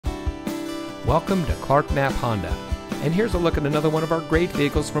Welcome to Knapp Honda, and here's a look at another one of our great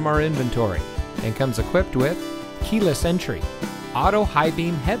vehicles from our inventory, and comes equipped with keyless entry, auto high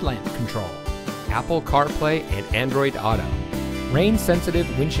beam headlamp control, Apple CarPlay and Android Auto, rain sensitive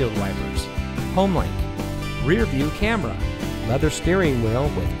windshield wipers, HomeLink, rear view camera, leather steering wheel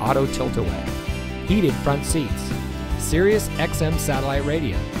with auto tilt-away, heated front seats, Sirius XM satellite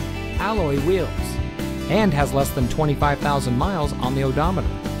radio, alloy wheels, and has less than 25,000 miles on the odometer.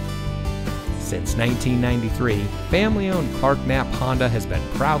 Since 1993, family-owned Knapp Honda has been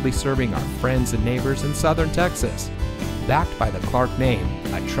proudly serving our friends and neighbors in southern Texas. Backed by the Clark name,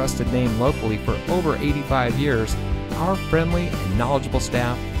 a trusted name locally for over 85 years, our friendly and knowledgeable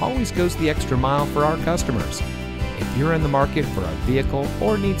staff always goes the extra mile for our customers. If you're in the market for a vehicle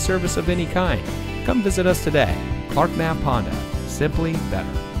or need service of any kind, come visit us today. Knapp Honda, simply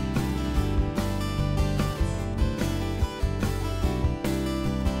better.